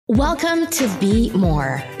Welcome to Be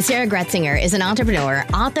More. Sarah Gretzinger is an entrepreneur,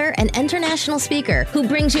 author, and international speaker who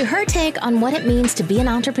brings you her take on what it means to be an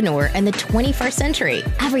entrepreneur in the 21st century.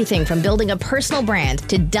 Everything from building a personal brand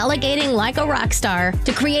to delegating like a rock star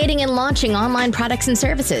to creating and launching online products and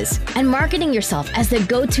services and marketing yourself as the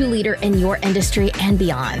go-to leader in your industry and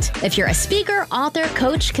beyond. If you're a speaker, author,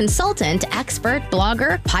 coach, consultant, expert,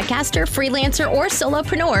 blogger, podcaster, freelancer, or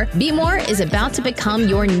solopreneur, Be More is about to become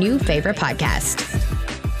your new favorite podcast.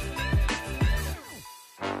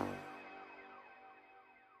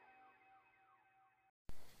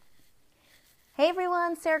 Hey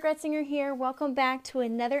everyone, Sarah Gretzinger here. Welcome back to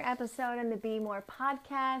another episode on the Be More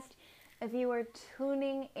podcast. If you are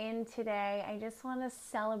tuning in today, I just want to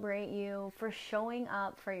celebrate you for showing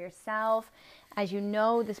up for yourself. As you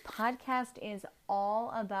know, this podcast is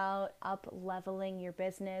all about up-leveling your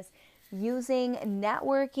business, using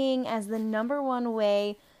networking as the number one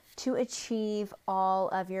way to achieve all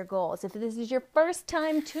of your goals. If this is your first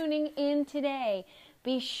time tuning in today,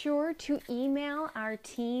 be sure to email our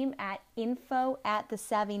team at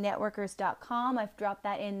info@thesavvynetworkers.com. I've dropped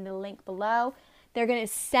that in the link below. They're going to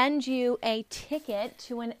send you a ticket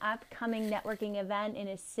to an upcoming networking event in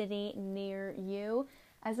a city near you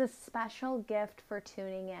as a special gift for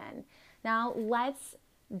tuning in. Now, let's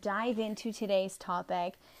dive into today's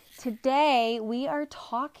topic. Today, we are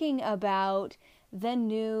talking about the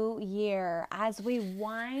new year as we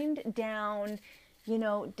wind down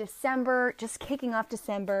December, just kicking off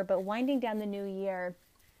December, but winding down the new year,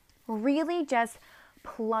 really just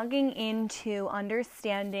plugging into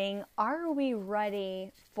understanding, are we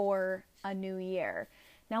ready for a new year?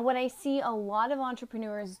 Now, what I see a lot of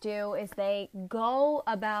entrepreneurs do is they go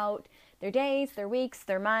about their days, their weeks,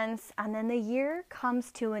 their months, and then the year comes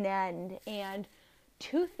to an end, and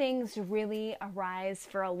two things really arise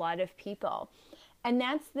for a lot of people. And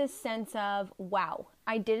that's this sense of, wow,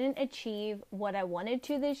 I didn't achieve what I wanted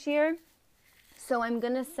to this year, so I'm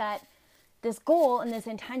going to set this goal and this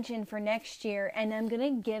intention for next year, and I'm going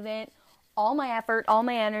to give it all my effort, all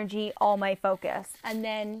my energy, all my focus. And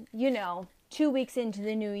then, 2 weeks into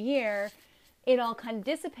the new year, it all kind of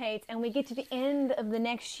dissipates, and we get to the end of the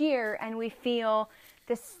next year, and we feel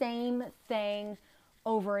the same thing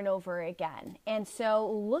over and over again. And so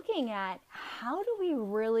looking at how do we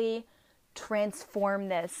really transform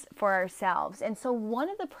this for ourselves. And so one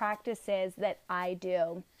of the practices that I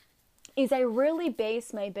do is I really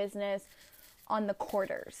base my business on the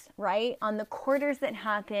quarters, right? On the quarters that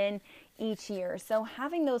happen each year. So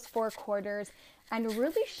having those 4 quarters and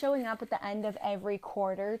really showing up at the end of every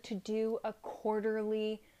quarter to do a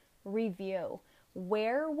quarterly review.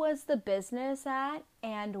 Where was the business at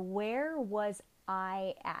and where was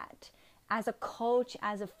I at? As a coach,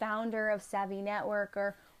 as a founder of Savvy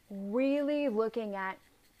Networker, really looking at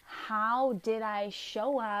how did I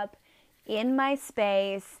show up in my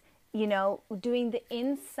space, doing the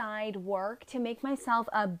inside work to make myself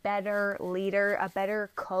a better leader, a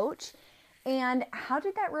better coach, and how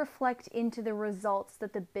did that reflect into the results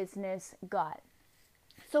that the business got?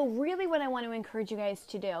 So really what I want to encourage you guys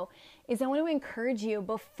to do is I want to encourage you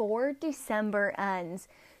before December ends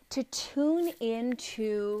to tune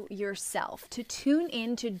into yourself, to tune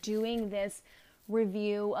into doing this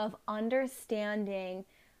review of understanding,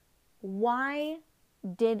 why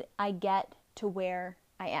did I get to where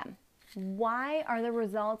I am? Why are the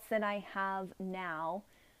results that I have now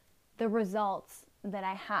the results that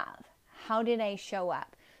I have? How did I show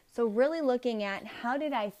up? So really looking at how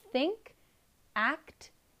did I think,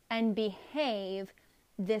 act, and behave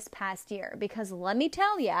this past year? Because let me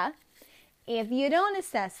tell you, if you don't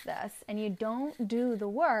assess this and you don't do the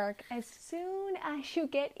work, as soon as you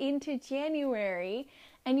get into January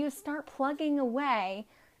and you start plugging away,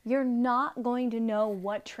 you're not going to know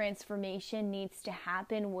what transformation needs to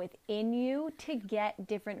happen within you to get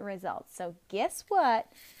different results. So guess what?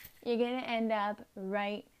 You're going to end up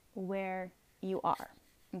right where you are,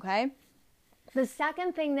 okay? The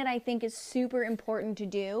second thing that I think is super important to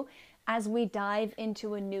do as we dive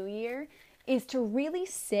into a new year is to really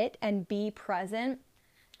sit and be present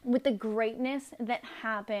with the greatness that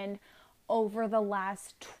happened over the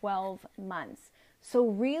last 12 months. So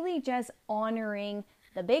really just honoring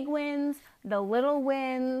the big wins, the little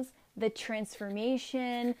wins, the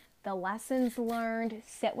transformation, the lessons learned.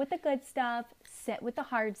 Sit with the good stuff, sit with the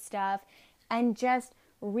hard stuff, and just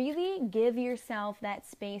really give yourself that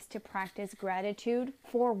space to practice gratitude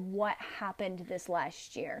for what happened this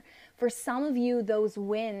last year. For some of you, those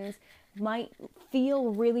wins might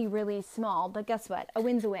feel really, really small, but guess what? A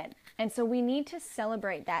win's a win. And so we need to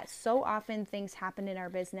celebrate that. So often things happen in our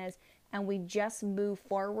business and we just move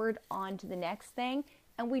forward on to the next thing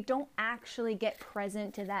and we don't actually get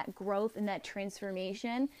present to that growth and that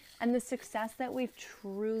transformation and the success that we've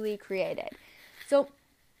truly created. So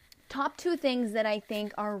top 2 things that I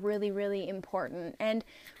think are really, really important, and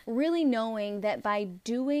really knowing that by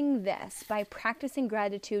doing this, by practicing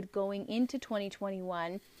gratitude going into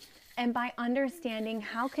 2021, and by understanding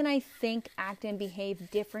how can I think, act, and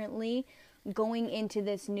behave differently going into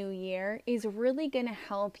this new year is really going to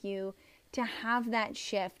help you to have that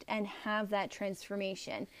shift and have that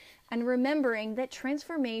transformation. And remembering that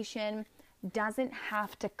transformation doesn't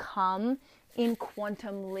have to come in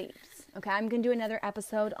quantum leaps. Okay, I'm going to do another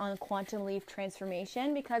episode on quantum leap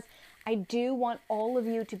transformation because I do want all of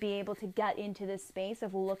you to be able to get into this space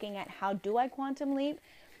of looking at how do I quantum leap,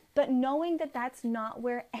 but knowing that that's not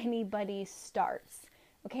where anybody starts.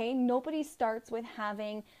 Okay, nobody starts with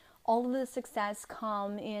having all of the success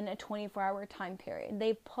come in a 24-hour time period.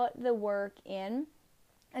 They've put the work in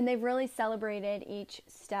and they've really celebrated each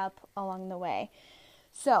step along the way.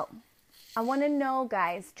 So I want to know,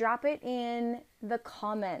 guys, drop it in the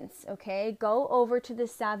comments, okay? Go over to the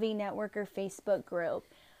Savvy Networker Facebook group.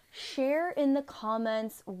 Share in the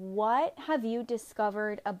comments, what have you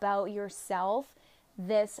discovered about yourself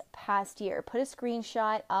this past year? Put a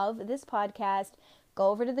screenshot of this podcast, go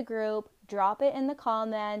over to the group, drop it in the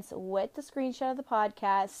comments with the screenshot of the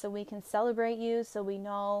podcast so we can celebrate you, so we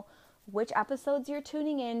know which episodes you're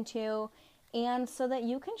tuning into, and so that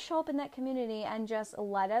you can show up in that community and just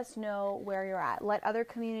let us know where you're at. Let other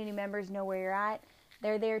community members know where you're at.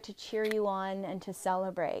 They're there to cheer you on and to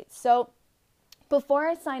celebrate. So before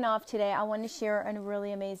I sign off today, I want to share a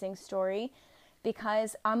really amazing story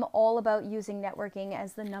because I'm all about using networking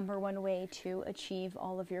as the number one way to achieve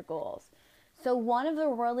all of your goals. So one of the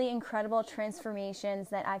really incredible transformations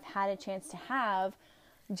that I've had a chance to have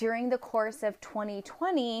during the course of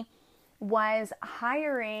 2020 was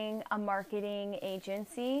hiring a marketing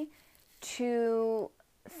agency to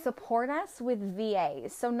support us with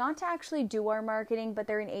VAs. So not to actually do our marketing, but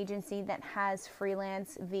they're an agency that has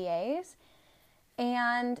freelance VAs.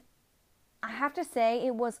 And I have to say,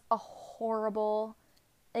 it was a horrible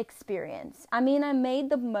experience. I mean, I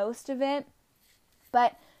made the most of it,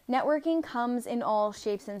 but networking comes in all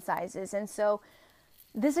shapes and sizes. And so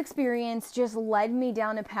this experience just led me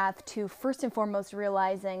down a path to first and foremost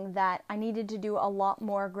realizing that I needed to do a lot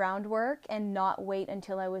more groundwork and not wait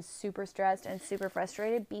until I was super stressed and super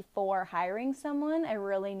frustrated before hiring someone. I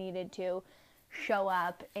really needed to show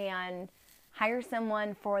up and hire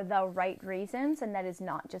someone for the right reasons, and that is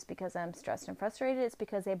not just because I'm stressed and frustrated. It's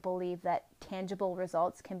because I believe that tangible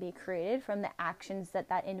results can be created from the actions that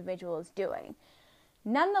that individual is doing.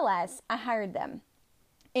 Nonetheless, I hired them.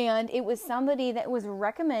 And it was somebody that was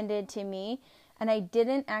recommended to me, and I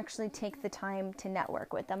didn't actually take the time to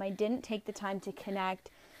network with them. I didn't take the time to connect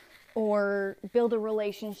or build a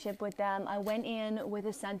relationship with them. I went in with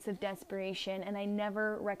a sense of desperation, and I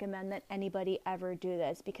never recommend that anybody ever do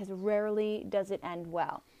this because rarely does it end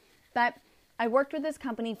well. But I worked with this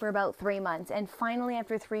company for about 3 months, and finally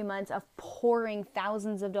after 3 months of pouring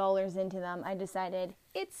thousands of dollars into them, I decided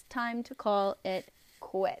it's time to call it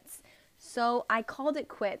quits. So I called it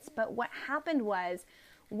quits, but what happened was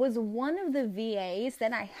one of the VAs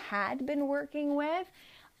that I had been working with,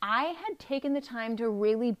 I had taken the time to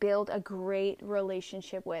really build a great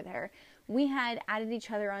relationship with her. We had added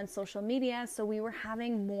each other on social media, so we were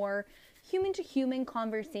having more human-to-human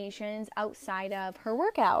conversations outside of her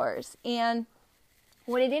work hours. And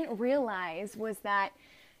what I didn't realize was that,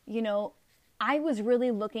 I was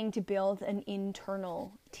really looking to build an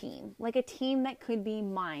internal team, like a team that could be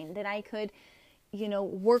mine, that I could,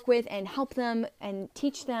 work with and help them and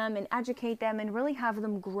teach them and educate them and really have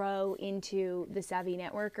them grow into the Savvy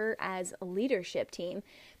Networker as a leadership team.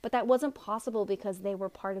 But that wasn't possible because they were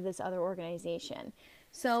part of this other organization.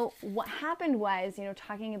 So what happened was,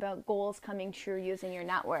 talking about goals coming true using your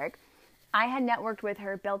network, I had networked with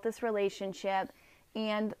her, built this relationship,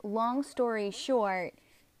 and long story short,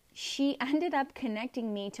 she ended up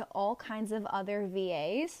connecting me to all kinds of other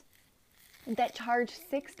VAs that charge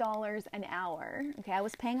 $6 an hour. Okay, I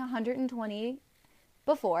was paying $120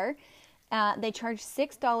 before. They charged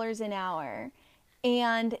 $6 an hour.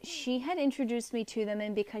 And she had introduced me to them,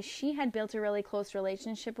 and because she had built a really close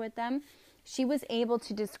relationship with them, she was able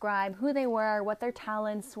to describe who they were, what their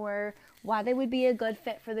talents were, why they would be a good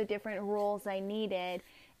fit for the different roles I needed.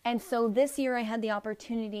 And so this year I had the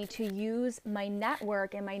opportunity to use my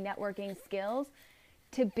network and my networking skills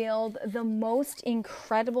to build the most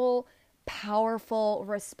incredible, powerful,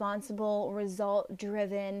 responsible,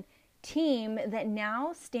 result-driven team that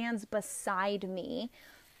now stands beside me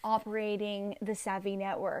operating the Savvy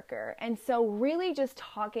Networker. And so really just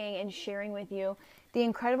talking and sharing with you the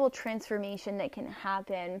incredible transformation that can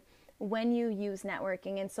happen when you use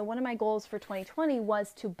networking. And so one of my goals for 2020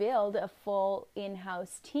 was to build a full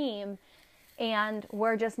in-house team. And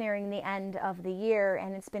we're just nearing the end of the year,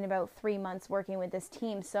 and it's been about 3 months working with this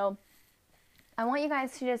team. So I want you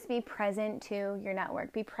guys to just be present to your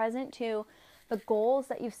network, be present to the goals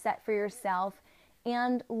that you've set for yourself,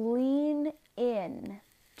 and lean in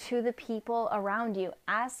to the people around you.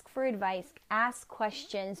 Ask for advice, ask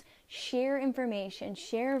questions, share information,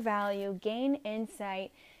 share value, gain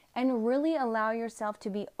insight, and really allow yourself to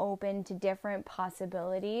be open to different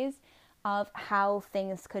possibilities of how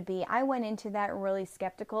things could be. I went into that really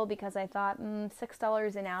skeptical because I thought,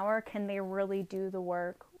 $6 an hour, can they really do the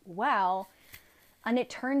work well? And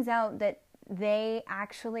it turns out that they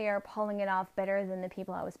actually are pulling it off better than the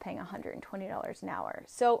people I was paying $120 an hour.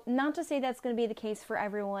 So not to say that's going to be the case for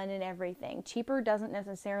everyone and everything. Cheaper doesn't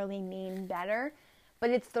necessarily mean better,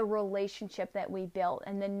 but it's the relationship that we built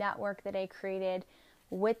and the network that I created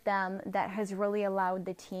with them that has really allowed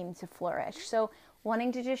the team to flourish. So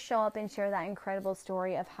wanting to just show up and share that incredible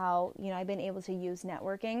story of how, I've been able to use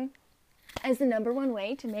networking as the number one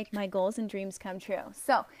way to make my goals and dreams come true.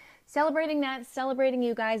 So celebrating that, celebrating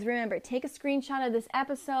you guys. Remember, take a screenshot of this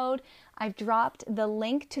episode. I've dropped the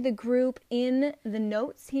link to the group in the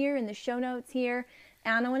notes here, in the show notes here.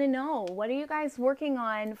 And I want to know, what are you guys working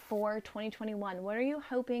on for 2021? What are you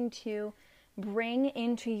hoping to bring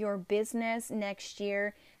into your business next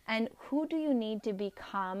year? And who do you need to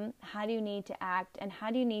become? How do you need to act? And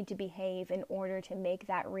how do you need to behave in order to make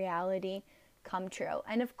that reality come true?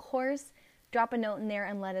 And of course, drop a note in there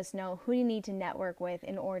and let us know who you need to network with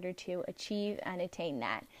in order to achieve and attain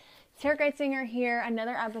that. Sarah Greitzinger here,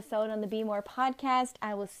 another episode on the Be More podcast.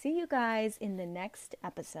 I will see you guys in the next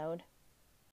episode.